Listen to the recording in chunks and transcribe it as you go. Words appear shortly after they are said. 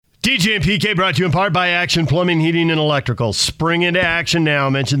DJ and PK brought to you in part by Action Plumbing, Heating, and Electrical. Spring into action now.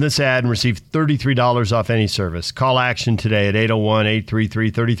 Mention this ad and receive $33 off any service. Call Action today at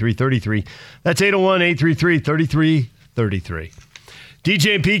 801-833-3333. That's 801-833-3333.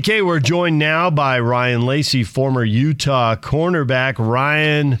 DJ and PK, we're joined now by Ryan Lacey, former Utah cornerback.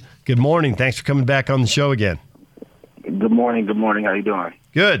 Ryan, good morning. Thanks for coming back on the show again. Good morning. Good morning. How you doing?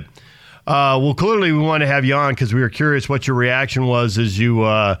 Good. Well, clearly we want to have you on because we were curious what your reaction was as you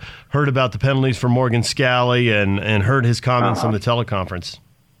heard about the penalties for Morgan Scalley and heard his comments on the teleconference.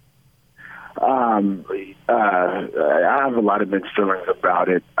 I have a lot of mixed feelings about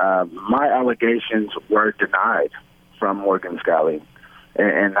it. My allegations were denied from Morgan Scalley,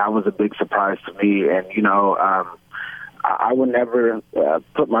 and that was a big surprise to me. And, I would never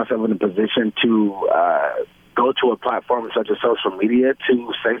put myself in a position to go to a platform such as social media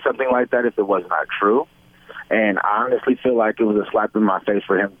to say something like that if it was not true. And I honestly feel like it was a slap in my face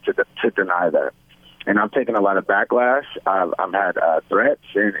for him to deny that. And I've taken a lot of backlash. I've had threats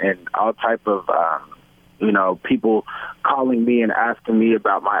and all type of, people calling me and asking me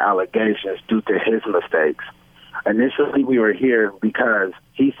about my allegations due to his mistakes. Initially, we were here because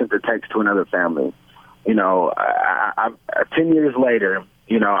he sent a text to another family. 10 years later,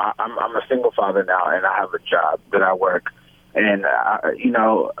 I'm a single father now, and I have a job that I work. And,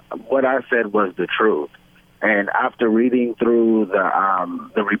 what I said was the truth. And after reading through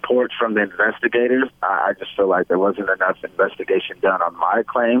the reports from the investigators, I just feel like there wasn't enough investigation done on my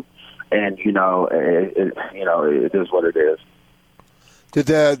claim. And, it is what it is. Did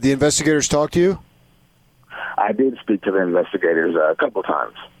the investigators talk to you? I did speak to the investigators a couple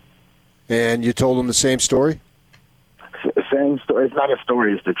times. And you told them the same story? Same story. It's not a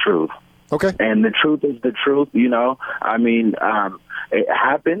story, it's the truth. Okay. And the truth is the truth, it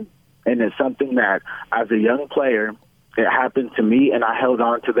happened, and it's something that, as a young player, it happened to me, and I held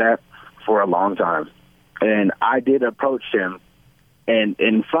on to that for a long time. And I did approach him and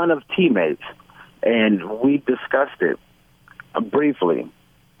in front of teammates, and we discussed it briefly.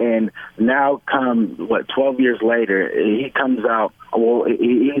 And now, 12 years later, he comes out,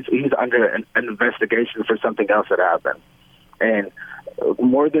 he's under an investigation for something else that happened. And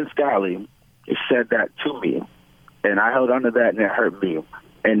Morgan Scalley said that to me, and I held on to that, and it hurt me.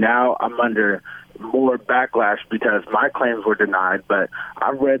 And now I'm under more backlash because my claims were denied, but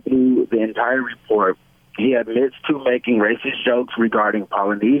I read through the entire report. He admits to making racist jokes regarding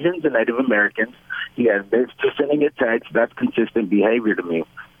Polynesians and Native Americans. He admits to sending a text. That's consistent behavior to me.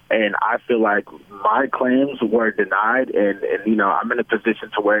 And I feel like my claims were denied, and I'm in a position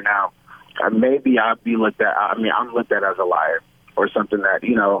to where now maybe I'll be looked at. I'm looked at as a liar or something that,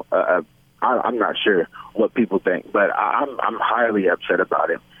 I'm not sure what people think, but I'm highly upset about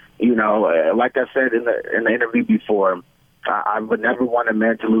it. Like I said in the interview before, I would never want a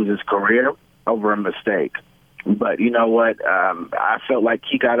man to lose his career over a mistake. But you know what? I felt like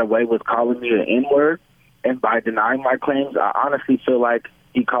he got away with calling me an N-word, and by denying my claims, I honestly feel like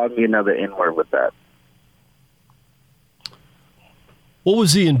he called me another N-word with that. What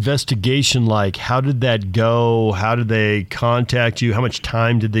was the investigation like? How did that go? How did they contact you? How much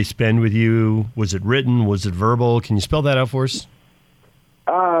time did they spend with you? Was it written? Was it verbal? Can you spell that out for us?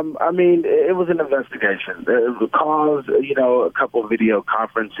 It was an investigation. It was calls, a couple video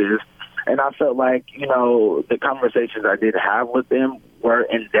conferences. And I felt like, the conversations I did have with them were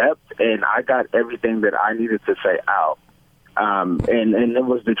in-depth, and I got everything that I needed to say out. And it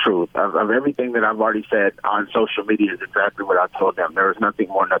was the truth of everything that I've already said on social media is exactly what I told them. There was nothing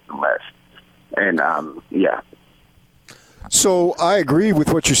more, nothing less. And, yeah. So I agree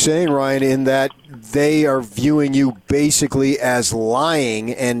with what you're saying, Ryan, in that they are viewing you basically as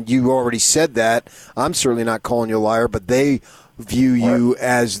lying, and you already said that. I'm certainly not calling you a liar, but they view you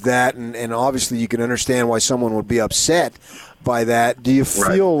as that, and obviously you can understand why someone would be upset by that. Do you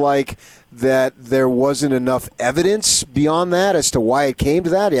feel like that there wasn't enough evidence beyond that as to why it came to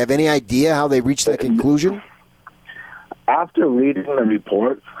that? Do you have any idea how they reached that conclusion? After reading the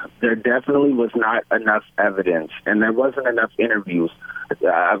report, there definitely was not enough evidence, and there wasn't enough interviews.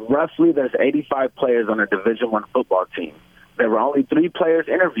 Roughly, there's 85 players on a Division I football team. There were only 3 players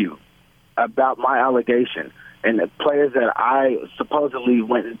interviewed about my allegation, and the players that I supposedly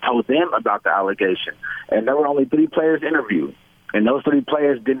went and told them about the allegation. And there were only 3 players interviewed, and those 3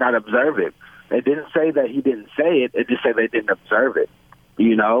 players did not observe it. It didn't say that he didn't say it. It just said they didn't observe it.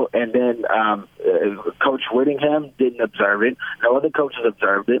 And then Coach Whittingham didn't observe it. No other coaches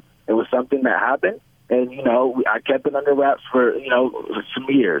observed it. It was something that happened, and, I kept it under wraps for, some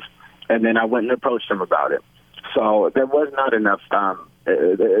years. And then I went and approached them about it. So there was not enough, not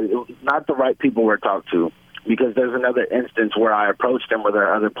the right people were talked to. because there's another instance where I approached them where there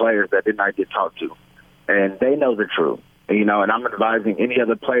are other players that did not get talked to, and they know the truth. And I'm advising any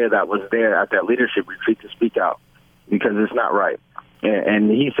other player that was there at that leadership retreat to speak out, because it's not right. And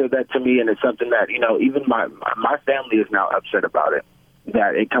he said that to me, and it's something that, even my family is now upset about it,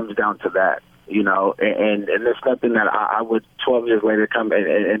 that it comes down to that, and it's nothing that I would 12 years later come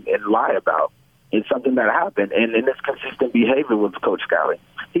and lie about. It's something that happened, and it's consistent behavior with Coach Scalley.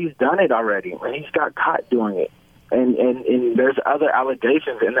 He's done it already, and he's got caught doing it. And there's other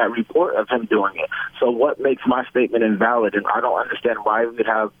allegations in that report of him doing it. So what makes my statement invalid? And I don't understand why we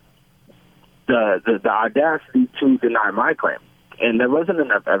have the audacity to deny my claim. And there wasn't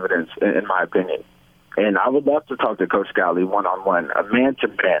enough evidence, in my opinion. And I would love to talk to Coach Scalley one-on-one, a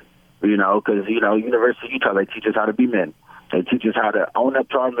man-to-man, because, University of Utah, they teach us how to be men. They teach us how to own up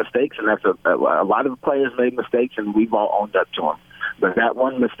to our mistakes, and that's a lot of players made mistakes, and we've all owned up to them. But that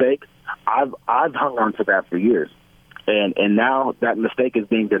one mistake, I've hung on to that for years. And now that mistake is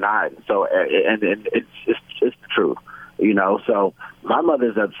being denied. So, and it's the truth, So my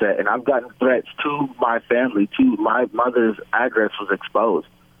mother's upset, and I've gotten threats to my family. To my mother's address was exposed,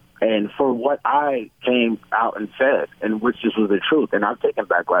 and for what I came out and said, and which just was the truth, and I've taken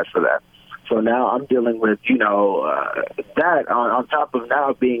backlash for that. So now I'm dealing with, that on top of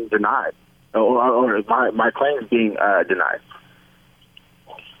now being denied, or my claims being denied.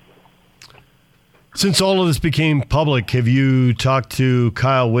 Since all of this became public, have you talked to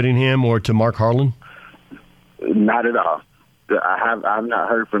Kyle Whittingham or to Mark Harlan? Not at all. I've not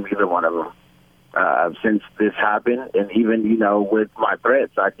heard from either one of them since this happened. And even, with my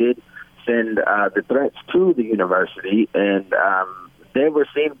threats, I did send the threats to the university, and they were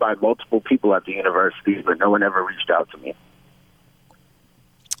seen by multiple people at the university, but no one ever reached out to me.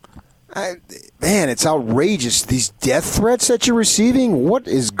 Man, it's outrageous. These death threats that you're receiving, what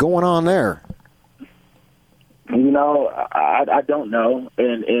is going on there? I don't know,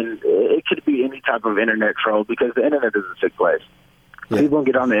 and it could be any type of internet troll, because the internet is a sick place. Yeah. People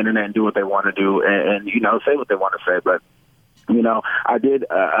get on the internet and do what they want to do, and say what they want to say. But I did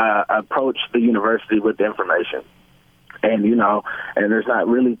approach the university with the information, and and there's not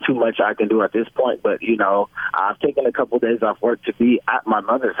really too much I can do at this point. But I've taken a couple of days off work to be at my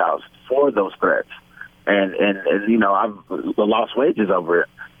mother's house for those threats, and I've lost wages over it.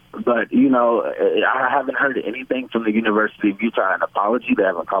 But, I haven't heard anything from the University of Utah, an apology. They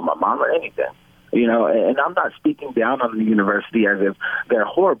haven't called my mom or anything. And I'm not speaking down on the university as if they're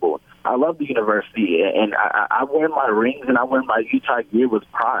horrible. I love the university, and I wear my rings and I wear my Utah gear with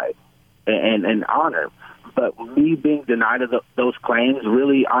pride and honor. But me being denied of those claims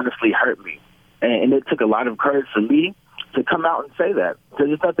really honestly hurt me. And it took a lot of courage for me to come out and say that. Because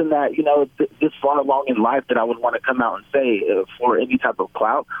it's nothing that, this far along in life that I would want to come out and say for any type of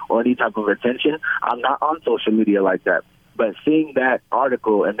clout or any type of attention. I'm not on social media like that. But seeing that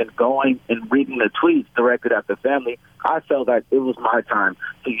article and then going and reading the tweets directed at the family, I felt that it was my time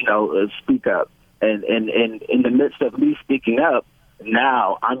to, speak up. And in the midst of me speaking up,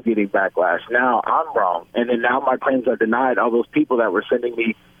 now I'm getting backlash. Now I'm wrong. And then now my claims are denied. All those people that were sending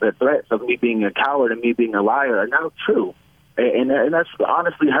me the threats of me being a coward and me being a liar are now true. And that's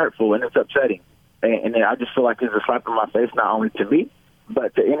honestly hurtful, and it's upsetting. And I just feel like it's a slap in my face, not only to me,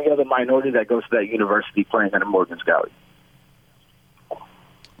 but to any other minority that goes to that university playing under Morgan Scalley.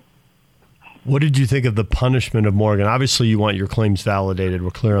 What did you think of the punishment of Morgan? Obviously, you want your claims validated. We're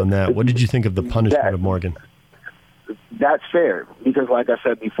clear on that. What did you think of the punishment of Morgan? That's fair, because like I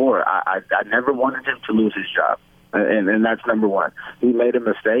said before, I never wanted him to lose his job. And that's number one. He made a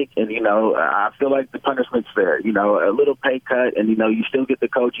mistake, and, I feel like the punishment's fair. A little pay cut, and, you still get the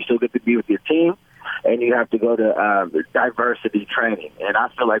coach, you still get to be with your team, and you have to go to diversity training. And I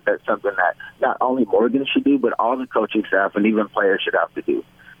feel like that's something that not only Morgan should do, but all the coaching staff and even players should have to do,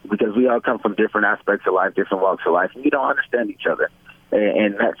 because we all come from different aspects of life, different walks of life, and we don't understand each other.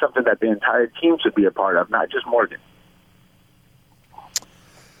 And that's something that the entire team should be a part of, not just Morgan.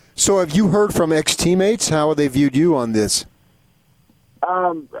 So have you heard from ex-teammates? How have they viewed you on this?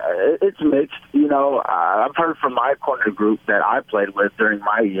 It's mixed. I've heard from my corner group that I played with during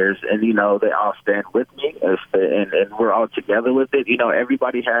my years, and, they all stand with me, and we're all together with it.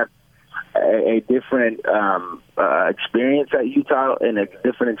 Everybody had a different experience at Utah and a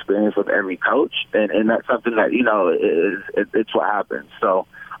different experience with every coach, and that's something that, it's what happens. So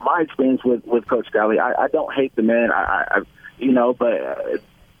my experience with Coach Scalley, I don't hate the man, but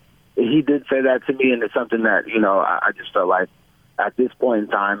he did say that to me, and it's something that, I just felt like at this point in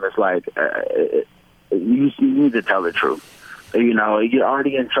time, it's like you need to tell the truth. You're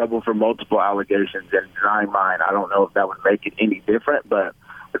already in trouble for multiple allegations, and denying mine, I don't know if that would make it any different, but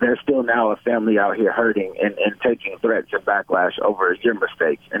there's still now a family out here hurting and taking threats and backlash over your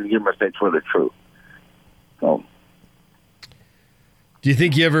mistakes, and your mistakes were the truth. So, do you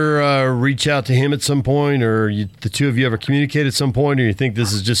think you ever reach out to him at some point, or the two of you ever communicate at some point, or you think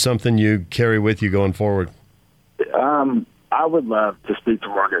this is just something you carry with you going forward? I would love to speak to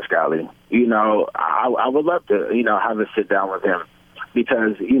Morgan Scalley. You know, I would love to, you know, have a sit down with him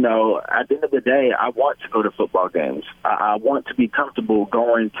because, you know, at the end of the day, I want to go to football games. I want to be comfortable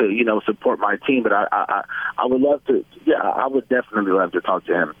going to, you know, support my team. But I would love to, I would definitely love to talk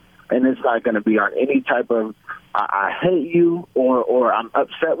to him. And it's not going to be on any type of I hate you or I'm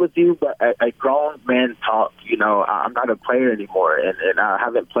upset with you, but a grown man talk. You know, I'm not a player anymore, and I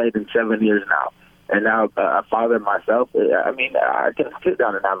haven't played in 7 years now. And now a father myself, I mean, I can sit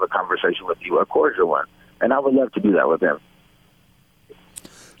down and have a conversation with you, a cordial one. And I would love to do that with him.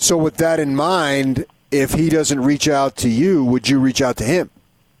 So with that in mind, if he doesn't reach out to you, would you reach out to him?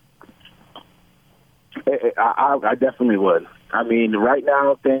 I definitely would. I mean, right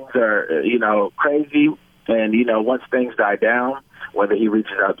now things are, you know, crazy. And, you know, once things die down, whether he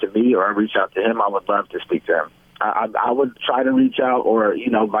reaches out to me or I reach out to him, I would love to speak to him. I would try to reach out or, you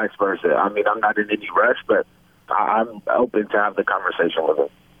know, vice versa. I mean, I'm not in any rush, but I'm open to have the conversation with him.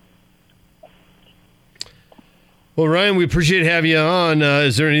 Well, Ryan, we appreciate having you on.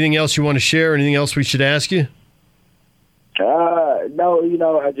 Is there anything else you want to share? Anything else we should ask you? No, you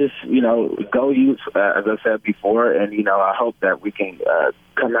know, I just, you know, go Utes, as I said before, and, you know, I hope that we can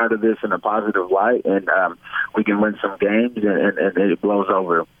come out of this in a positive light and we can win some games and it blows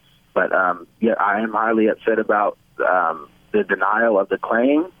over. But, yeah, I am highly upset about the denial of the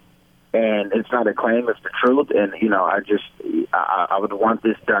claim, and it's not a claim, it's the truth. And, you know, I would want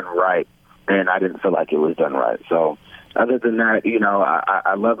this done right, and I didn't feel like it was done right. So other than that, you know,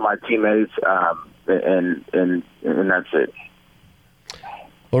 I love my teammates, and that's it.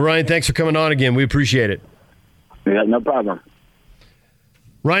 Well, Ryan, thanks for coming on again. We appreciate it. Yeah, no problem.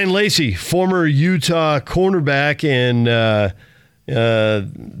 Ryan Lacey, former Utah cornerback, and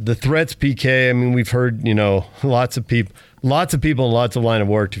the threats, PK. I mean, we've heard, you know, lots of people in lots of line of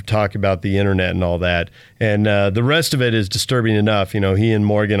work to talk about the internet and all that. And the rest of it is disturbing enough. You know, he and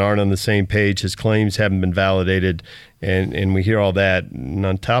Morgan aren't on the same page. His claims haven't been validated, and we hear all that. And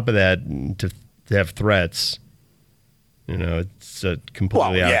on top of that, to have threats. You know, it's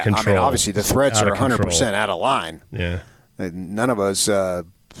completely out of control. I mean, obviously the threats are 100% out of line. Yeah. None of us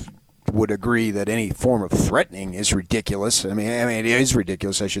would agree that any form of threatening is ridiculous. I mean, it is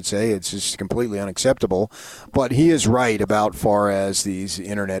ridiculous, I should say. It's just completely unacceptable. But he is right about far as these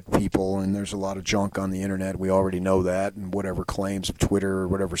internet people, and there's a lot of junk on the internet. We already know that, and whatever claims of Twitter or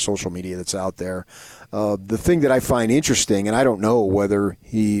whatever social media that's out there. The thing that I find interesting, and I don't know whether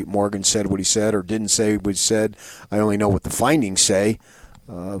Morgan said what he said or didn't say what he said. I only know what the findings say.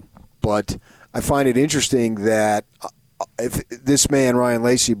 But I find it interesting that if this man, Ryan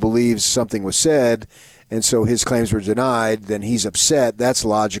Lacey, believes something was said and so his claims were denied, then he's upset. That's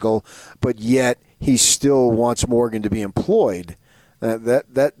logical. But yet he still wants Morgan to be employed.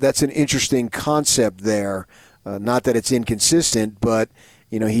 That's an interesting concept there. Not that it's inconsistent, but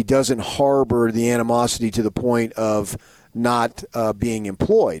you know, he doesn't harbor the animosity to the point of not being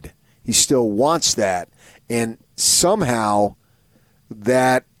employed. He still wants that. And somehow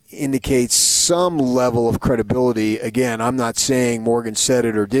that indicates some level of credibility. Again, I'm not saying Morgan said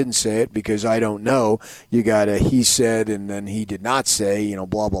it or didn't say it because I don't know. You got a he said and then he did not say, you know,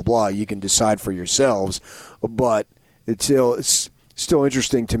 blah, blah, blah. You can decide for yourselves. But it's still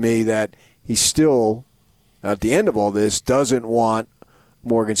interesting to me that he still, at the end of all this, doesn't want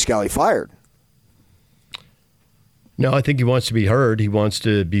Morgan Scalley fired. No, I think he wants to be heard. He wants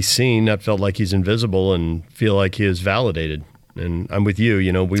to be seen, not felt like he's invisible, and feel like he is validated. And I'm with you.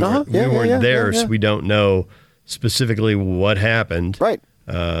 You know, we weren't there, so we don't know specifically what happened. Right.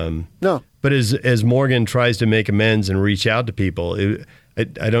 No. But as Morgan tries to make amends and reach out to people,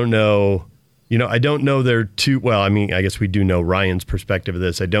 I don't know. You know, I don't know their two. Well, I mean, I guess we do know Ryan's perspective of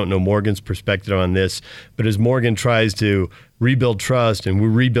this. I don't know Morgan's perspective on this. But as Morgan tries to rebuild trust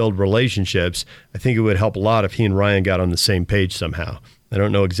and rebuild relationships, I think it would help a lot if he and Ryan got on the same page somehow. I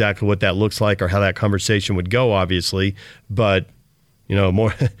don't know exactly what that looks like or how that conversation would go, obviously. But, you know,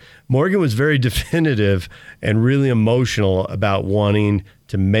 Morgan was very definitive and really emotional about wanting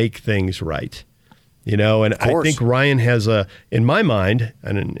to make things right. You know, and I think Ryan has in my mind,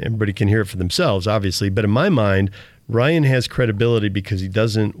 and everybody can hear it for themselves, obviously, but in my mind, Ryan has credibility because he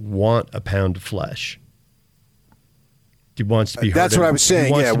doesn't want a pound of flesh. He wants to be heard. That's what I was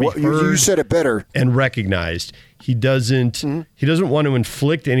saying. Yeah, you said it better. And recognized. He doesn't want to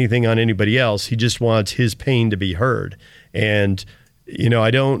inflict anything on anybody else. He just wants his pain to be heard. And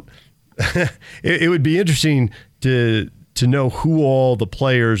I don't. It would be interesting to know who all the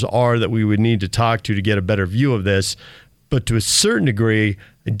players are that we would need to talk to get a better view of this. But to a certain degree,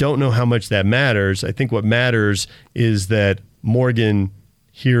 I don't know how much that matters. I think what matters is that Morgan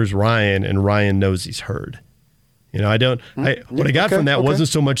hears Ryan and Ryan knows he's heard. What I got from that wasn't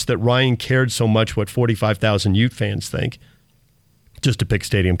so much that Ryan cared so much what 45,000 Ute fans think, just to pick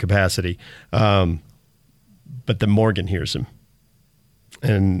stadium capacity, but that Morgan hears him.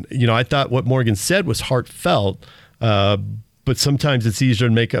 And, I thought what Morgan said was heartfelt, but sometimes it's easier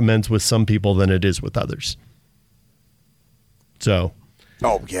to make amends with some people than it is with others. So.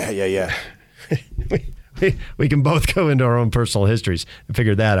 Oh, yeah. We can both go into our own personal histories and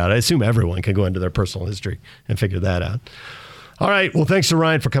figure that out. I assume everyone can go into their personal history and figure that out. All right. Well, thanks to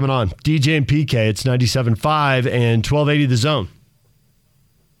Ryan for coming on. DJ and PK, it's 97.5 and 1280 The Zone.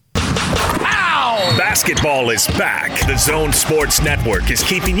 Basketball is back. The Zone Sports Network is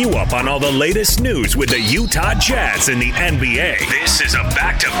keeping you up on all the latest news with the Utah Jazz in the NBA. This is a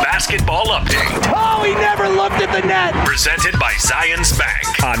back-to-basketball update. Oh, he never looked at the net. Presented by Zions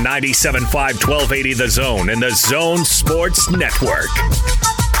Bank on 97.5 1280 The Zone and the Zone Sports Network.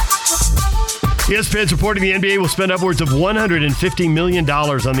 ESPN's reporting the NBA will spend upwards of $150 million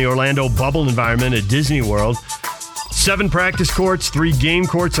on the Orlando bubble environment at Disney World. 7 practice courts, 3 game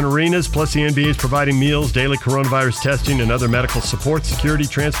courts and arenas, plus the NBA is providing meals, daily coronavirus testing, and other medical support, security,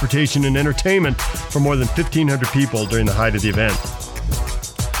 transportation, and entertainment for more than 1,500 people during the height of the event.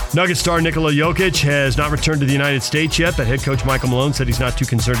 Nuggets star Nikola Jokic has not returned to the United States yet, but head coach Michael Malone said he's not too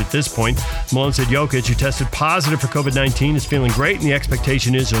concerned at this point. Malone said Jokic, who tested positive for COVID-19, is feeling great, and the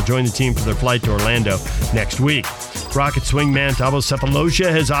expectation is he'll join the team for their flight to Orlando next week. Rocket swingman Thabo Sefolosha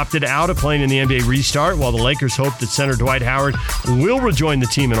has opted out of playing in the NBA restart, while the Lakers hope that center Dwight Howard will rejoin the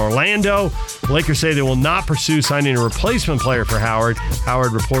team in Orlando. The Lakers say they will not pursue signing a replacement player for Howard.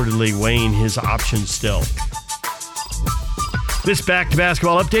 Howard reportedly weighing his options still. This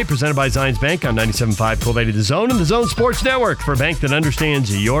back-to-basketball update presented by Zions Bank on 97.5 1280 The Zone and the Zone Sports Network. For a bank that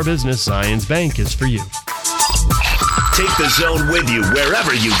understands your business, Zions Bank is for you. Take the Zone with you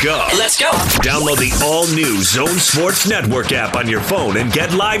wherever you go. Let's go. Download the all-new Zone Sports Network app on your phone and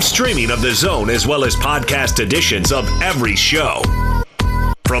get live streaming of the Zone as well as podcast editions of every show.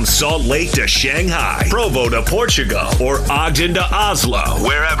 From Salt Lake to Shanghai, Provo to Portugal, or Ogden to Oslo,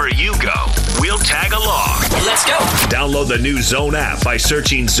 wherever you go, we'll tag along. Let's go. Download the new Zone app by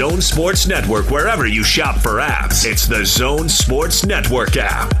searching Zone Sports Network wherever you shop for apps. It's the Zone Sports Network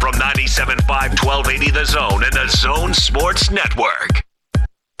app from 97.5 1280 The Zone and the Zone Sports Network.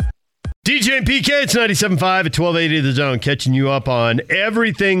 DJ and PK, it's 97.5 at 1280 The Zone, catching you up on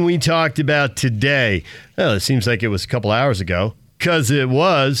everything we talked about today. Well, it seems like it was a couple hours ago. Because it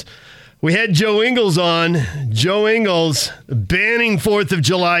was. We had Joe Ingles on. Joe Ingles banning 4th of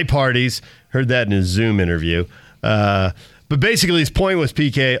July parties. Heard that in his Zoom interview. But basically his point was,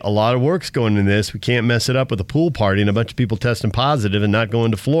 PK, a lot of work's going into this. We can't mess it up with a pool party and a bunch of people testing positive and not going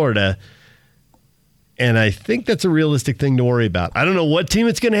to Florida. And I think that's a realistic thing to worry about. I don't know what team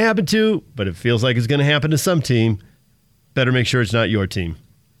it's going to happen to, but it feels like it's going to happen to some team. Better make sure it's not your team.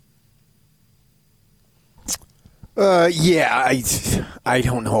 I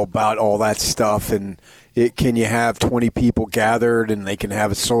don't know about all that stuff. And can you have 20 people gathered and they can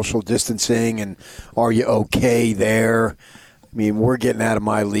have a social distancing? And are you okay there? I mean, we're getting out of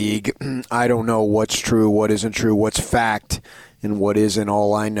my league. I don't know what's true, what isn't true, what's fact, and what isn't.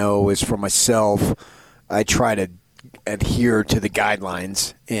 All I know is for myself, I try to adhere to the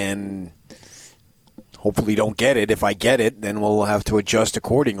guidelines and hopefully don't get it. If I get it, then we'll have to adjust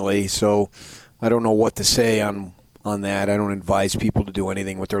accordingly. So I don't know what to say on that. I don't advise people to do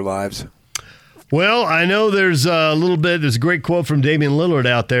anything with their lives. Well, I know there's a great quote from Damian Lillard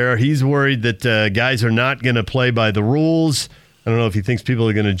out there. He's worried that guys are not going to play by the rules. I don't know if he thinks people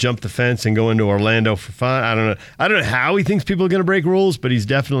are going to jump the fence and go into Orlando for fun. I don't know how he thinks people are going to break rules, but he's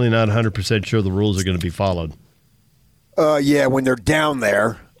definitely not 100% sure the rules are going to be followed. When they're down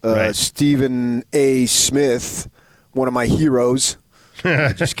there, right. Stephen A. Smith, one of my heroes.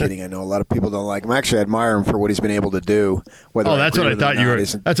 Just kidding. I know a lot of people don't like him. Actually, I admire him for what he's been able to do. That's what I thought you were.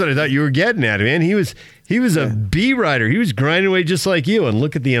 That's what I thought you were getting at, man. He was a B writer. He was grinding away just like you, and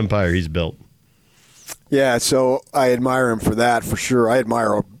look at the empire he's built. Yeah, so I admire him for that for sure. I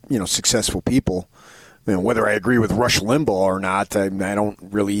admire successful people. Whether I agree with Rush Limbaugh or not, I don't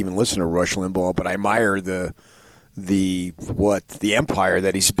really even listen to Rush Limbaugh, but I admire the empire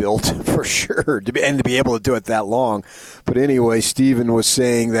that he's built for sure, and to be able to do it that long. But anyway, Steven was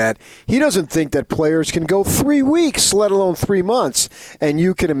saying that he doesn't think that players can go 3 weeks, let alone 3 months. And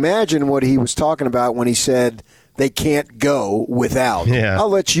you can imagine what he was talking about when he said they can't go without. Yeah. I'll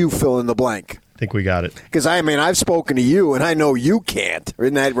let you fill in the blank. I think we got it. Because, I've spoken to you, and I know you can't.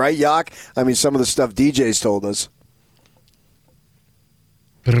 Isn't that right, Yak? I mean, some of the stuff DJ's told us.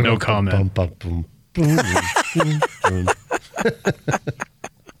 No comment.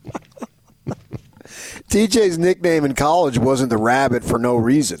 DJ's nickname in college wasn't the Rabbit for no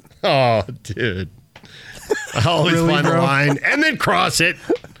reason. Oh, dude. I always Really, find the bro? line and then cross it.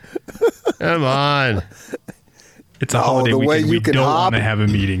 Come on. It's a holiday the way weekend. you We can don't hop. want to have a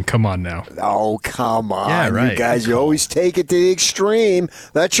meeting. Come on now. Oh, come on. Yeah, right. You guys, you always take it to the extreme.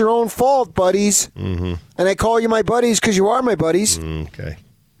 That's your own fault, buddies. Mm-hmm. And I call you my buddies because you are my buddies. Okay.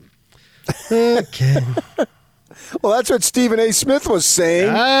 Okay. Well, that's what Stephen A. Smith was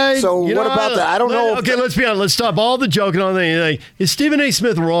saying. So what about that? I don't know. Okay, let's be honest. Let's stop all the joking on the. Like, is Stephen A.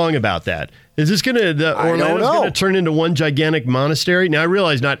 Smith wrong about that? Is this going to Orlando's going to turn into one gigantic monastery? Now I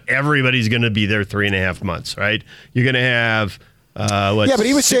realize not everybody's going to be there 3.5 months, right? You're going to have what? Yeah, but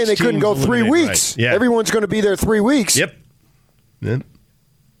he was saying they 16 couldn't go 3 eliminated, weeks. right? Yeah. Everyone's going to be there 3 weeks. Yep.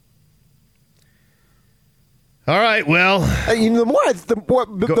 All right. Well,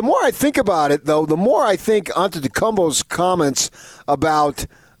 The more I think about it, though, the more I think Antetokounmpo's comments about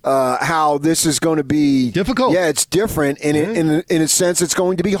how this is going to be difficult. Yeah, it's different, and in a sense, it's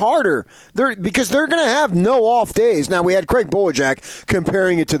going to be harder. Because they're going to have no off days. Now, we had Craig Bolajak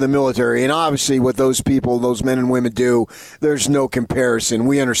comparing it to the military, and obviously, what those people, those men and women do, there's no comparison.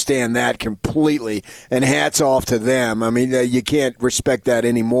 We understand that completely, and hats off to them. I mean, you can't respect that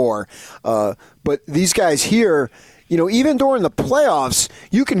anymore. But these guys here, even during the playoffs,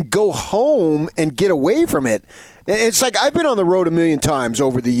 you can go home and get away from it. It's like I've been on the road a million times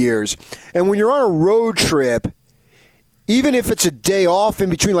over the years, and when you're on a road trip, even if it's a day off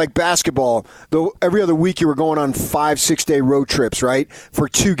in between, like basketball, though every other week you were going on 5-6 day road trips, right, for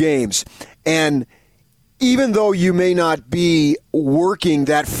 2 games, and even though you may not be working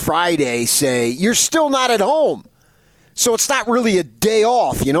that Friday, say, you're still not at home. So it's not really a day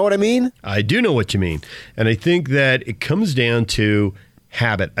off, you know what I mean? I do know what you mean. And I think that it comes down to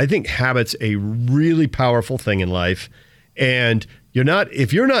habit. I think habit's a really powerful thing in life. And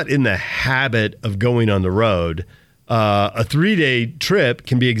if you're not in the habit of going on the road, a 3-day trip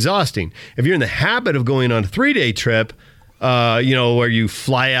can be exhausting. If you're in the habit of going on a 3-day trip, where you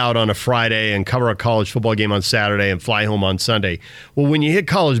fly out on a Friday and cover a college football game on Saturday and fly home on Sunday. Well, when you hit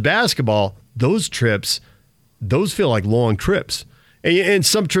college basketball, those feel like long trips. And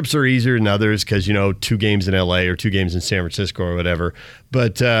some trips are easier than others because, 2 games in LA or 2 games in San Francisco or whatever.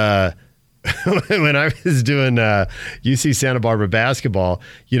 But when I was doing UC Santa Barbara basketball,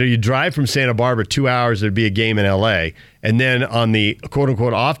 you drive from Santa Barbara 2 hours, there'd be a game in LA. And then on the quote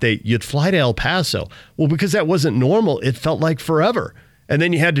unquote off day, you'd fly to El Paso. Well, because that wasn't normal, it felt like forever. And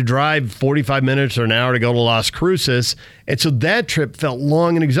then you had to drive 45 minutes or an hour to go to Las Cruces. And so that trip felt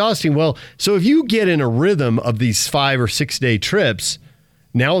long and exhausting. Well, so if you get in a rhythm of these 5 or 6 day trips,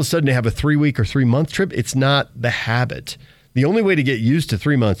 now all of a sudden to have a 3-week or 3-month trip, it's not the habit. The only way to get used to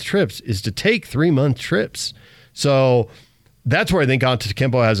 3-month trips is to take 3-month trips. So that's where I think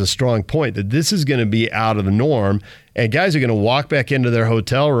Antetokounmpo has a strong point, that this is going to be out of the norm. And guys are going to walk back into their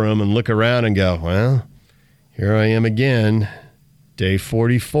hotel room and look around and go, well, here I am again. Day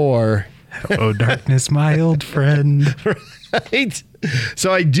 44. Oh, darkness, my old friend. Right?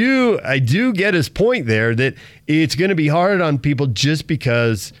 So I do get his point there that it's going to be hard on people just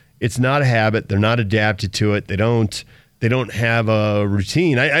because it's not a habit. They're not adapted to it. They don't have a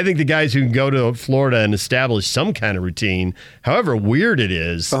routine. I think the guys who can go to Florida and establish some kind of routine, however weird it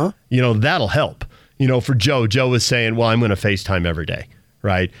is, that'll help. For Joe was saying, well, I'm going to FaceTime every day,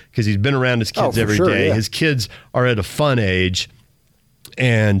 right? Because he's been around his kids every day. Yeah. His kids are at a fun age.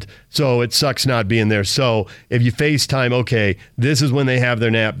 And so it sucks not being there. So if you FaceTime, okay, this is when they have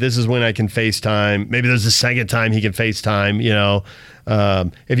their nap. This is when I can FaceTime. Maybe there's a second time he can FaceTime,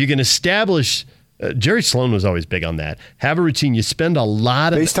 If you can establish, Jerry Sloan was always big on that. Have a routine. You spend a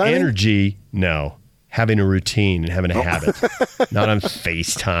lot of energy. No. Having a routine and having a habit, not on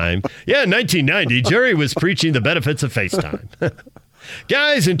FaceTime. Yeah, in 1990, Jerry was preaching the benefits of FaceTime.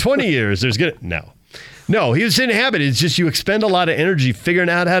 Guys, in 20 years, there's going to... No, he was in a habit. It's just you expend a lot of energy figuring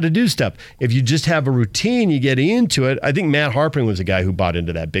out how to do stuff. If you just have a routine, you get into it. I think Matt Harpring was a guy who bought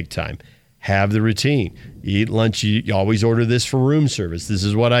into that big time. Have the routine. Eat lunch. You always order this for room service. This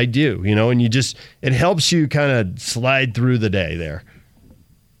is what I do, and it helps you kind of slide through the day there.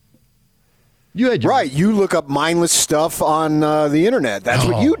 You look up mindless stuff on the internet. That's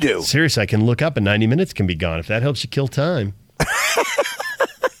what you do. Seriously, I can look up and 90 minutes can be gone if that helps you kill time.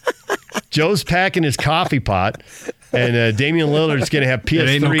 Joe's packing his coffee pot. And Damian Lillard's going to have PS3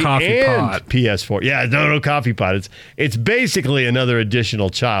 ain't no coffee and pot. PS4. Yeah, no coffee pot. It's basically another additional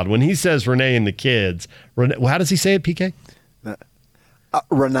child. When he says Renee and the kids, how does he say it, PK?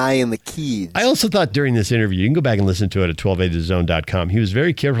 Renee and the kids. I also thought during this interview, you can go back and listen to it at 1280thezone.com. He was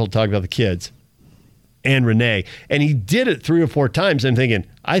very careful to talk about the kids and Renee. And he did it 3 or 4 times. I'm thinking,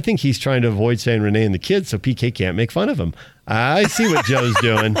 I think he's trying to avoid saying Renee and the kids so PK can't make fun of him. I see what Joe's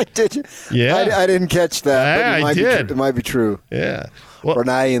doing. Did you? Yeah. I didn't catch that. Yeah, but I did. It might be true. Yeah. Well,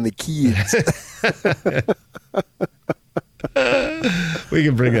 Renee and the kids. we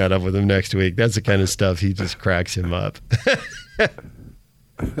can bring that up with him next week. That's the kind of stuff he just cracks him up.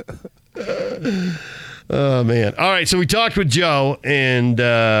 Oh, man. All right, so we talked with Joe and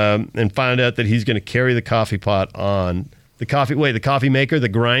found out that he's going to carry the coffee pot on. The coffee maker, the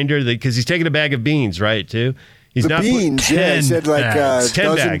grinder, because he's taking a bag of beans, right, too? He's the beans, yeah. He said like 10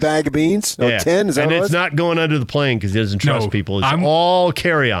 dozen bag of beans. No, yeah. 10, is that and what it it's was? not going under the plane because he doesn't trust people. It's all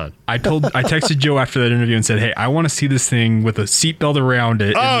carry-on. I texted Joe after that interview and said, hey, I want to see this thing with a seatbelt around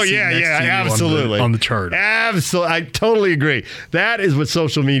it. Oh, yeah, absolutely. On the chart. Absolutely. I totally agree. That is what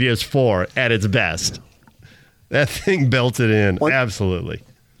social media is for at its best. That thing belted in. Absolutely.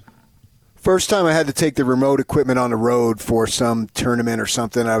 First time I had to take the remote equipment on the road for some tournament or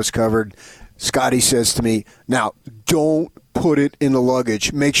something I was covered, Scotty says to me, now, don't put it in the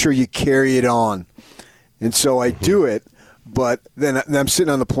luggage. Make sure you carry it on. And so I do it, but then I'm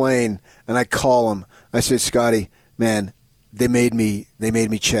sitting on the plane, and I call him. I said, Scotty, man, they made me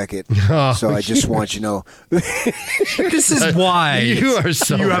check it. So I just want you to know. This is why you are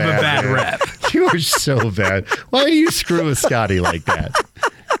so you have a bad man. rep. You are so bad. Why do you screw with Scotty like that?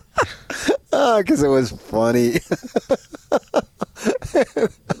 Because it was funny.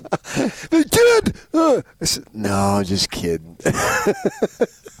 They did. I said, no, I'm just kidding.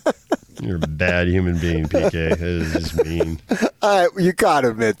 You're a bad human being, PK. That is just mean. You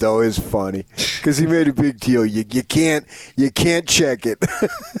gotta admit, though, it's funny because he made a big deal. You can't check it.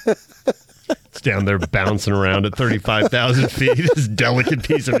 It's down there bouncing around at 35,000 feet. This delicate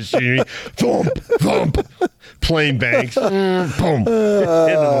piece of machinery. Thump, thump. Plane banks. Boom.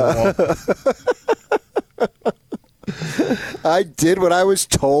 I did what I was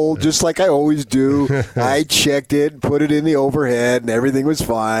told, just like I always do. I checked it, put it in the overhead, and everything was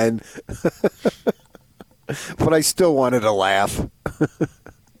fine. But I still wanted to laugh.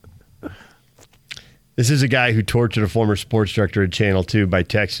 This is a guy who tortured a former sports director at Channel 2 by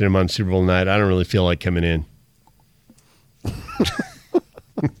texting him on Super Bowl night. I don't really feel like coming in.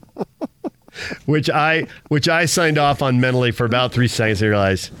 Which I signed off on mentally for about 3 seconds. I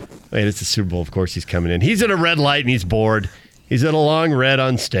realized, wait, it's the Super Bowl. Of course he's coming in. He's at a red light and he's bored. He's at a long red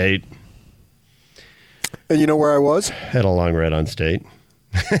on State. And you know where I was? At a long red on State.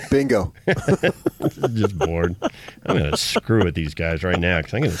 Bingo. Just bored. I'm going to screw with these guys right now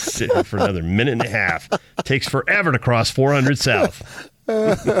because I'm going to sit here for another minute and a half. It takes forever to cross 400 South.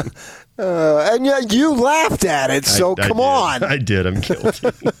 And yet you laughed at it, so come on. I did. I'm guilty.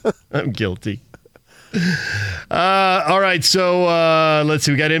 I'm guilty. All right, so let's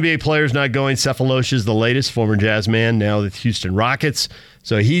see. We got NBA players not going. Sefolosha is the latest, former Jazz man, now with Houston Rockets.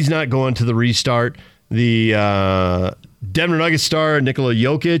 So he's not going to the restart. The Denver Nuggets star, Nikola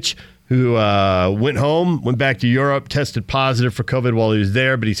Jokic, who went home, went back to Europe, tested positive for COVID while he was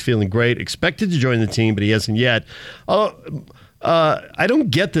there, but he's feeling great. Expected to join the team, but he hasn't yet. I don't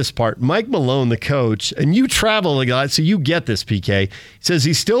get this part. Mike Malone, the coach, and you travel a lot, so you get this, PK. He says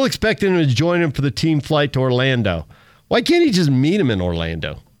he's still expecting him to join him for the team flight to Orlando. Why can't he just meet him in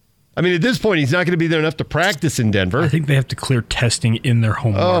Orlando? I mean, at this point, he's not going to be there enough to practice in Denver. I think they have to clear testing in their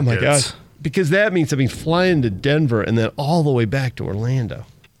home markets. Oh, my God. Because that means, flying to Denver and then all the way back to Orlando.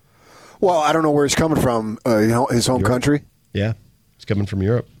 Well, I don't know where he's coming from, his home country. Yeah, he's coming from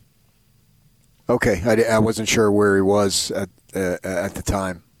Europe. Okay, I wasn't sure where he was at the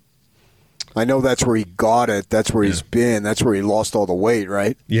time. I know that's where he got it. That's where he's been. That's where he lost all the weight,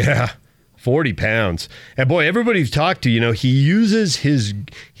 right? Yeah, 40 pounds. And boy, everybody you've talked to, he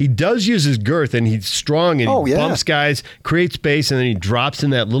does use his girth, and he's strong, and he bumps guys, creates space, and then he drops in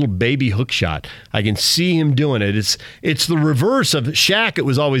that little baby hook shot. I can see him doing it. It's the reverse of Shaq. It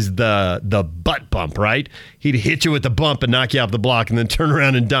was always the butt bump, right? He'd hit you with the bump and knock you off the block and then turn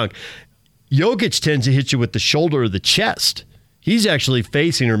around and dunk. Jokic tends to hit you with the shoulder or the chest. He's actually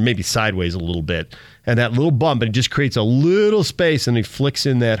facing or maybe sideways a little bit. And that little bump, and it just creates a little space, and he flicks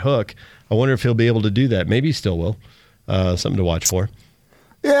in that hook. I wonder if he'll be able to do that. Maybe he still will. Something to watch for.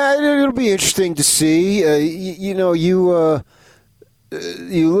 Yeah, it'll be interesting to see. You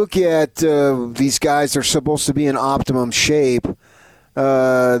look at these guys, they're supposed to be in optimum shape.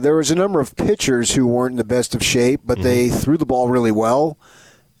 there was a number of pitchers who weren't in the best of shape, but they threw the ball really well.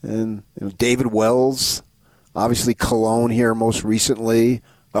 And David Wells, obviously Cologne here most recently.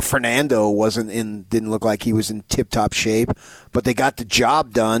 Fernando didn't look like he was in tip-top shape, but they got the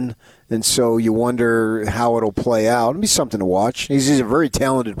job done, and so you wonder how it'll play out. It'll be something to watch. He's a very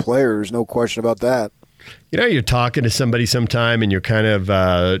talented player. There's no question about that. You're talking to somebody sometime and you're kind of,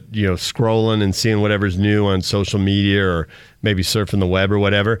 scrolling and seeing whatever's new on social media or maybe surfing the web or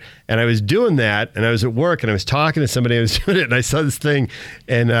whatever. And I was doing that, and I was at work, and I was talking to somebody. I was doing it, and I saw this thing,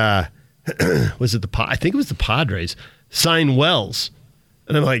 and was it I think it was the Padres, sign Wells.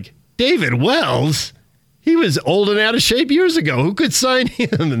 And I'm like, David Wells? He was old and out of shape years ago. Who could sign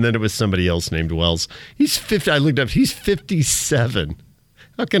him? And then it was somebody else named Wells. He's 50. I looked up. He's 57.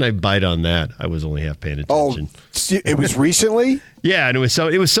 How can I bite on that? I was only half paying attention. Oh, it was recently? Yeah, and it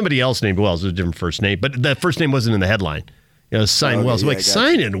was somebody else named Wells. It was a different first name, but that first name wasn't in the headline. Sign Wells. I'm like,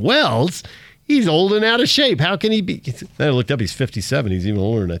 signing Wells? He's old and out of shape. How can he be? Then I looked up. He's 57. He's even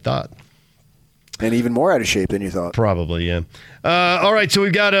older than I thought. And even more out of shape than you thought. Probably, yeah. All right, so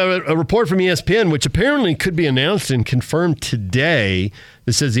we've got a report from ESPN, which apparently could be announced and confirmed today,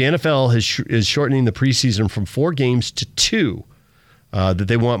 that says the NFL is shortening the preseason from 4 games to 2, that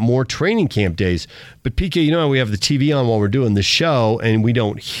they want more training camp days. But, PK, we have the TV on while we're doing the show, and we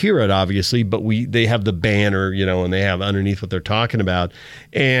don't hear it, obviously, but they have the banner, and they have underneath what they're talking about.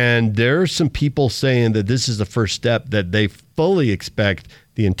 And there are some people saying that this is the first step, that they fully expect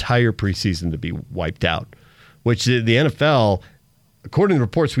the entire preseason to be wiped out, which the NFL, according to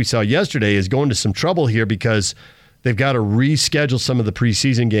reports we saw yesterday, is going to some trouble here because they've got to reschedule some of the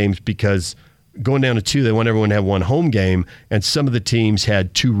preseason games because going down to 2, they want everyone to have 1 home game, and some of the teams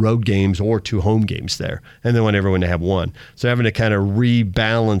had 2 road games or 2 home games there, and they want everyone to have 1. So having to kind of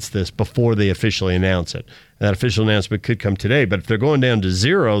rebalance this before they officially announce it. And that official announcement could come today, but if they're going down to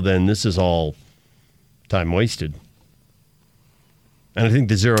 0, then this is all time wasted. And I think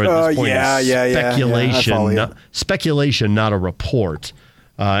the 0 at this point is speculation, speculation, not a report.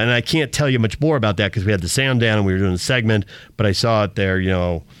 And I can't tell you much more about that because we had the sound down and we were doing a segment, but I saw it there,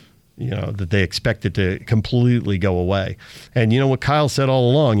 that they expect it to completely go away. And what Kyle said all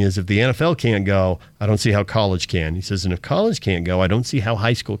along is if the NFL can't go, I don't see how college can. He says, and if college can't go, I don't see how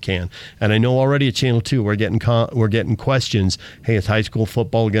high school can. And I know already at Channel 2 we're getting questions, hey, is high school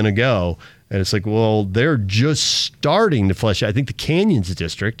football going to go? And it's like, well, they're just starting to flesh out. I think the Canyons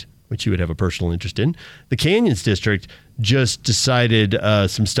District, which you would have a personal interest in, the Canyons District just decided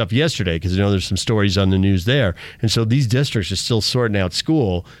some stuff yesterday because there's some stories on the news there. And so these districts are still sorting out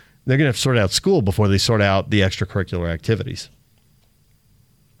school. They're going to have to sort out school before they sort out the extracurricular activities.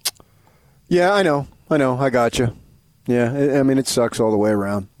 Yeah, I know. I got you. Yeah, it sucks all the way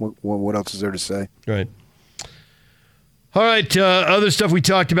around. What else is there to say? Right. All right, other stuff we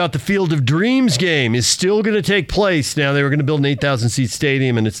talked about, the Field of Dreams game is still going to take place. Now, they were going to build an 8,000-seat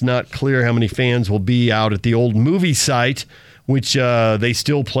stadium, and it's not clear how many fans will be out at the old movie site, which they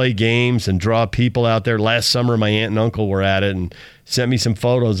still play games and draw people out there. Last summer, my aunt and uncle were at it and sent me some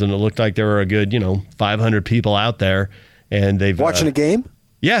photos, and it looked like there were a good, 500 people out there. And they've watching a game?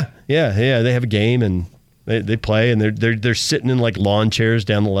 Yeah. They have a game, and they play, and they're sitting in like lawn chairs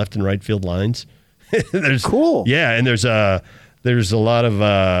down the left and right field lines. Cool. Yeah, and there's a lot of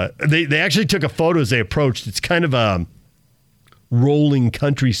they actually took a photo as they approached. It's kind of a rolling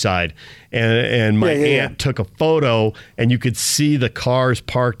countryside, and my aunt took a photo, and you could see the cars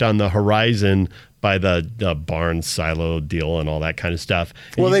parked on the horizon by the barn silo deal and all that kind of stuff.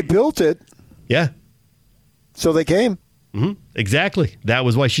 And they built it. Yeah. So they came. Mm-hmm. Exactly. That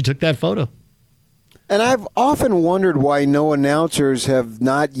was why she took that photo. And I've often wondered why no announcers have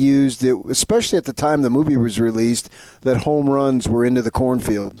not used it, especially at the time the movie was released, that home runs were into the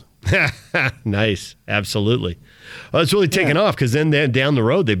cornfield. Nice. Absolutely. Well, it's really taken off because then down the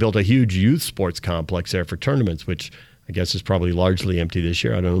road they built a huge youth sports complex there for tournaments, which I guess is probably largely empty this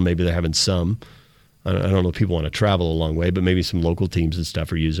year. I don't know. Maybe they're having some. I don't know if people want to travel a long way, but maybe some local teams and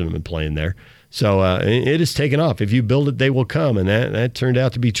stuff are using them and playing there. So it has taken off. If you build it, they will come. And that turned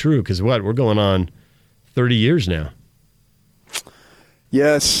out to be true because we're going on 30 years now.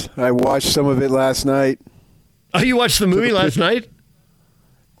 Yes, I watched some of it last night. Oh, you watched the movie last night?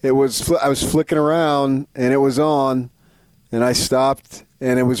 I was flicking around, and it was on, and I stopped,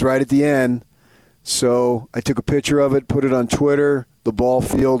 and it was right at the end. So I took a picture of it, put it on Twitter, the ball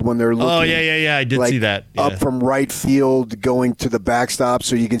field when they're looking. Oh, yeah. I did see that. Yeah. Up from right field going to the backstop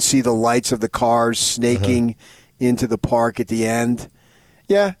so you can see the lights of the cars snaking into the park at the end.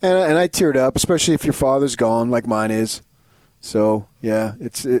 Yeah, and I teared up, especially if your father's gone like mine is. So, yeah,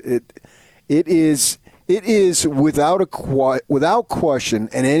 it's It is without question,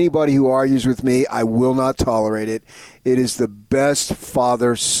 and anybody who argues with me, I will not tolerate it. It is the best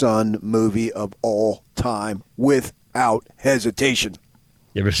father-son movie of all time, without hesitation.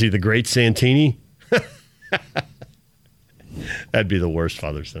 You ever see The Great Santini? That'd be the worst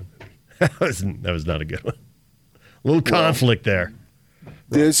father-son. That was not a good one. A little conflict there.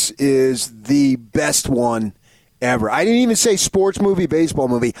 This is the best one ever. I didn't even say sports movie, baseball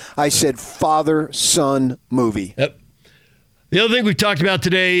movie. I said father-son movie. Yep. The other thing we've talked about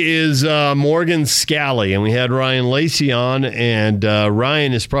today is Morgan Scalley, and we had Ryan Lacey on, and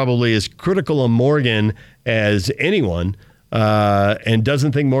Ryan is probably as critical of Morgan as anyone, and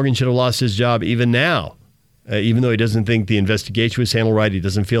doesn't think Morgan should have lost his job even now. Even though he doesn't think the investigation was handled right, he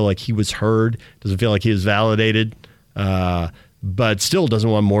doesn't feel like he was heard, doesn't feel like he was validated, but still doesn't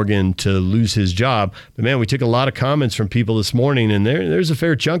want Morgan to lose his job. But, man, we took a lot of comments from people this morning, and there's a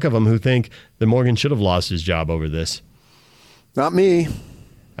fair chunk of them who think that Morgan should have lost his job over this. Not me.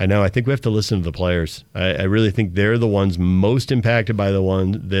 I know. I think we have to listen to the players. I really think they're the ones most impacted by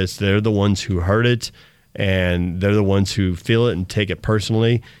this. They're the ones who heard it, and they're the ones who feel it and take it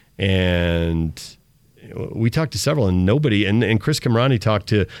personally. And we talked to several, and nobody, and Chris Kamrani talked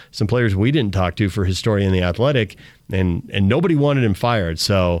to some players we didn't talk to for his story in The Athletic, and nobody wanted him fired.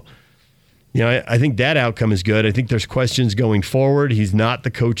 So, I think that outcome is good. I think there's questions going forward. He's not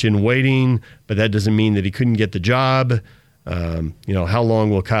the coach in waiting, but that doesn't mean that he couldn't get the job. How long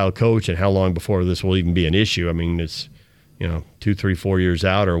will Kyle coach, and how long before this will even be an issue? I mean, it's 2, 3, 4 years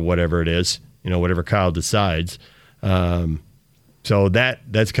out, or whatever it is. Whatever Kyle decides. So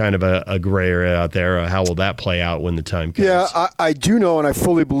that's kind of a gray area out there. How will that play out when the time comes? Yeah, I do know, and I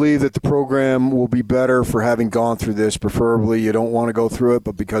fully believe that the program will be better for having gone through this. Preferably, you don't want to go through it,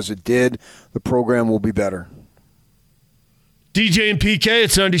 but because it did, the program will be better. DJ and PK,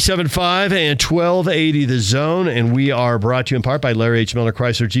 it's 97.5 and 1280 The Zone, and we are brought to you in part by Larry H. Miller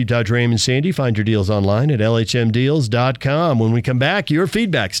Chrysler Jeep Dodge Ram and Sandy. Find your deals online at lhmdeals.com. When we come back, your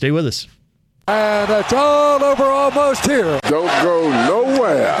feedback. Stay with us. And it's all over almost here. Don't go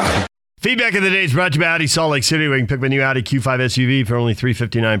nowhere. Feedback of the day is brought to you by Audi Salt Lake City. We can pick up a new Audi Q5 SUV for only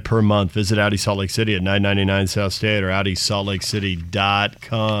 $359 per month. Visit Audi Salt Lake City at 999 South State or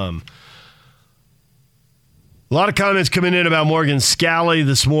AudiSaltLakeCity.com. A lot of comments coming in about Morgan Scalley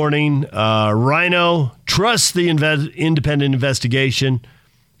this morning. Rhino trusts the independent investigation.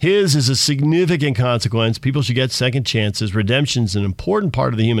 His is a significant consequence. People should get second chances. Redemption's an important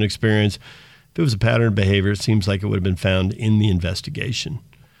part of the human experience. If it was a pattern of behavior, it seems like it would have been found in the investigation.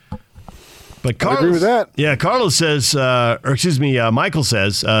 But Carlos, I agree with that. Yeah, Carlos says, Michael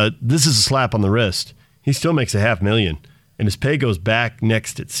says, this is a slap on the wrist. He still makes $500,000, and his pay goes back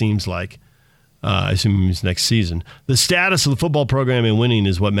next, it seems like. I assume it means next season. The status of the football program and winning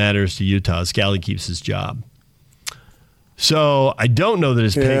is what matters to Utah. Scalley keeps his job. So I don't know that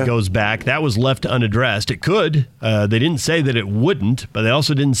his pay goes back. That was left unaddressed. It could. They didn't say that it wouldn't, but they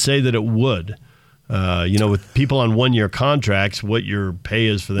also didn't say that it would. With people on one-year contracts, what your pay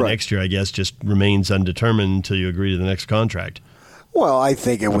is for the next year, I guess, just remains undetermined until you agree to the next contract. Well, I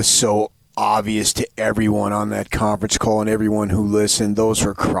think it was so obvious to everyone on that conference call and everyone who listened. Those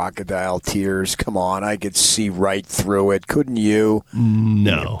were crocodile tears. Come on, I could see right through it. Couldn't you?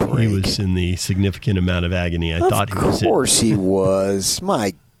 No, he was in the significant amount of agony. I thought he was. Of course he was.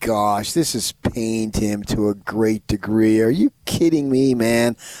 My gosh, this has pained him to a great degree. Are you kidding me,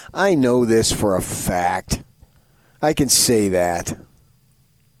 man? I know this for a fact. I can say that.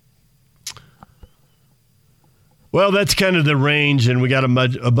 Well, that's kind of the range, and we got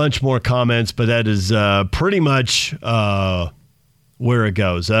a bunch more comments, but that is pretty much where it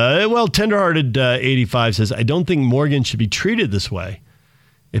goes. Tenderhearted 85 says, I don't think Morgan should be treated this way.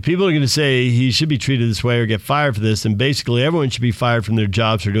 If people are going to say he should be treated this way or get fired for this, then basically everyone should be fired from their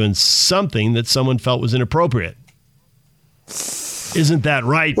jobs for doing something that someone felt was inappropriate. Isn't that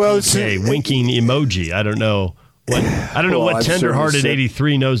right? Well, winking emoji. I don't know what Tenderhearted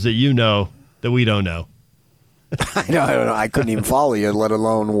 83 knows that you know that we don't know. I don't know. I couldn't even follow you, let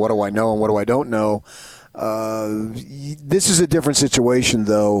alone what do I know and what do I don't know. This is a different situation,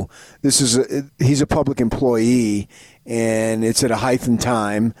 though. He's a public employee, and it's at a heightened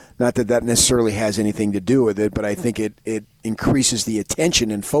time. Not that necessarily has anything to do with it, but I think it increases the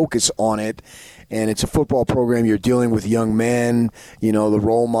attention and focus on it. And it's a football program. You're dealing with young men, the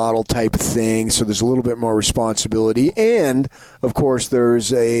role model type of thing. So there's a little bit more responsibility. And, of course,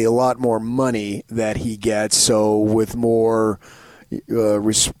 there's a lot more money that he gets. So with more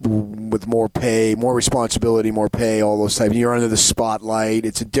pay, more responsibility, more pay, all those types. You're under the spotlight.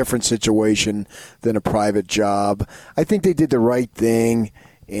 It's a different situation than a private job. I think they did the right thing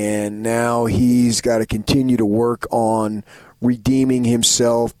and now he's got to continue to work on redeeming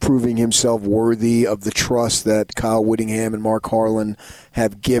himself, proving himself worthy of the trust that Kyle Whittingham and Mark Harlan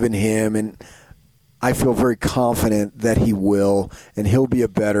have given him. And I feel very confident that he will, and he'll be a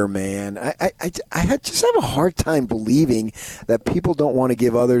better man. I just have a hard time believing that people don't want to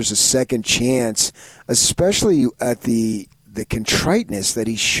give others a second chance, especially at the contriteness that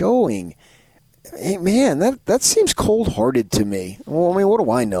he's showing. Hey, man, that seems cold-hearted to me. Well, I mean, what do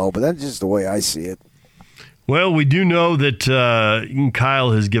I know? But that's just the way I see it. Well, we do know that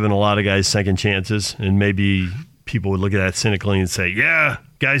Kyle has given a lot of guys second chances, and maybe people would look at that cynically and say, yeah,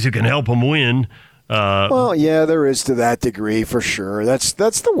 guys who can help him win. Well, yeah, there is to that degree for sure. That's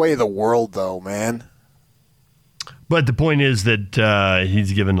the way of the world, though, man. But the point is that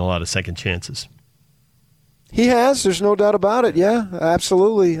he's given a lot of second chances. He has. There's no doubt about it. Yeah,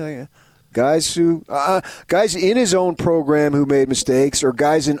 absolutely. Guys in his own program who made mistakes, or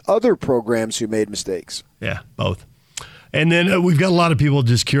guys in other programs who made mistakes. Yeah, both. And then we've got a lot of people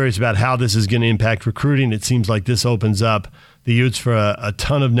just curious about how this is going to impact recruiting. It seems like this opens up the Utes for a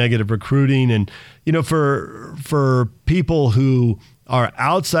ton of negative recruiting. And, you know, for people who are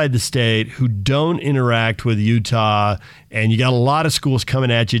outside the state, who don't interact with Utah, and you got a lot of schools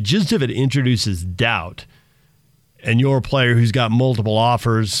coming at you, just if it introduces doubt, and you're a player who's got multiple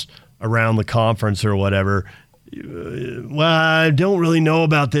offers around the conference or whatever, well, I don't really know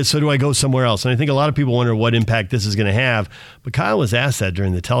about this, so do I go somewhere else? And I think a lot of people wonder what impact this is going to have. But Kyle was asked that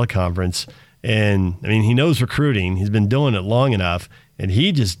during the teleconference. And, I mean, he knows recruiting. He's been doing it long enough. And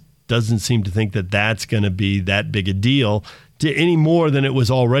he just doesn't seem to think that that's going to be that big a deal to any more than it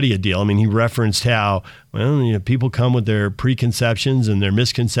was already a deal. I mean, he referenced how, well, you know, people come with their preconceptions and their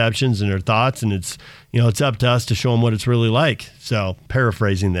misconceptions and their thoughts, and it's, you know, it's up to us to show them what it's really like. So,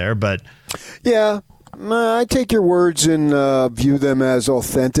 paraphrasing there, but. Yeah. I take your words and view them as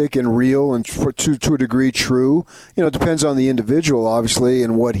authentic and real and to a degree true. You know, it depends on the individual, obviously,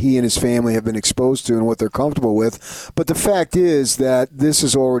 and what he and his family have been exposed to and what they're comfortable with. But the fact is that this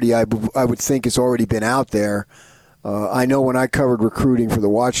is already, I would think, it's already been out there. I know when I covered recruiting for the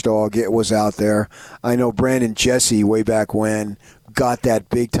Watchdog, it was out there. I know Brandon Jesse, way back when, got that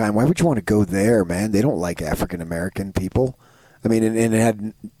big time. Why would you want to go there, man? They don't like African-American people. I mean, and it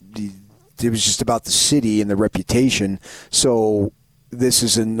had... It was just about the city and the reputation. So this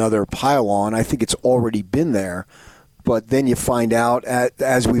is another pile-on. I think it's already been there. But then you find out,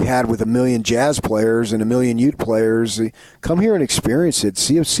 as we've had with 1 million Jazz players and 1 million Ute players, come here and experience it.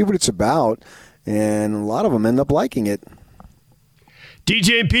 See what it's about. And a lot of them end up liking it.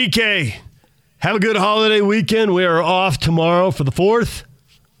 DJ and PK, have a good holiday weekend. We are off tomorrow for the 4th.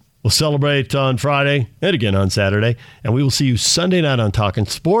 We'll celebrate on Friday and again on Saturday. And we will see you Sunday night on Talking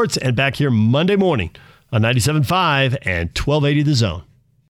Sports and back here Monday morning on 97.5 and 1280 The Zone.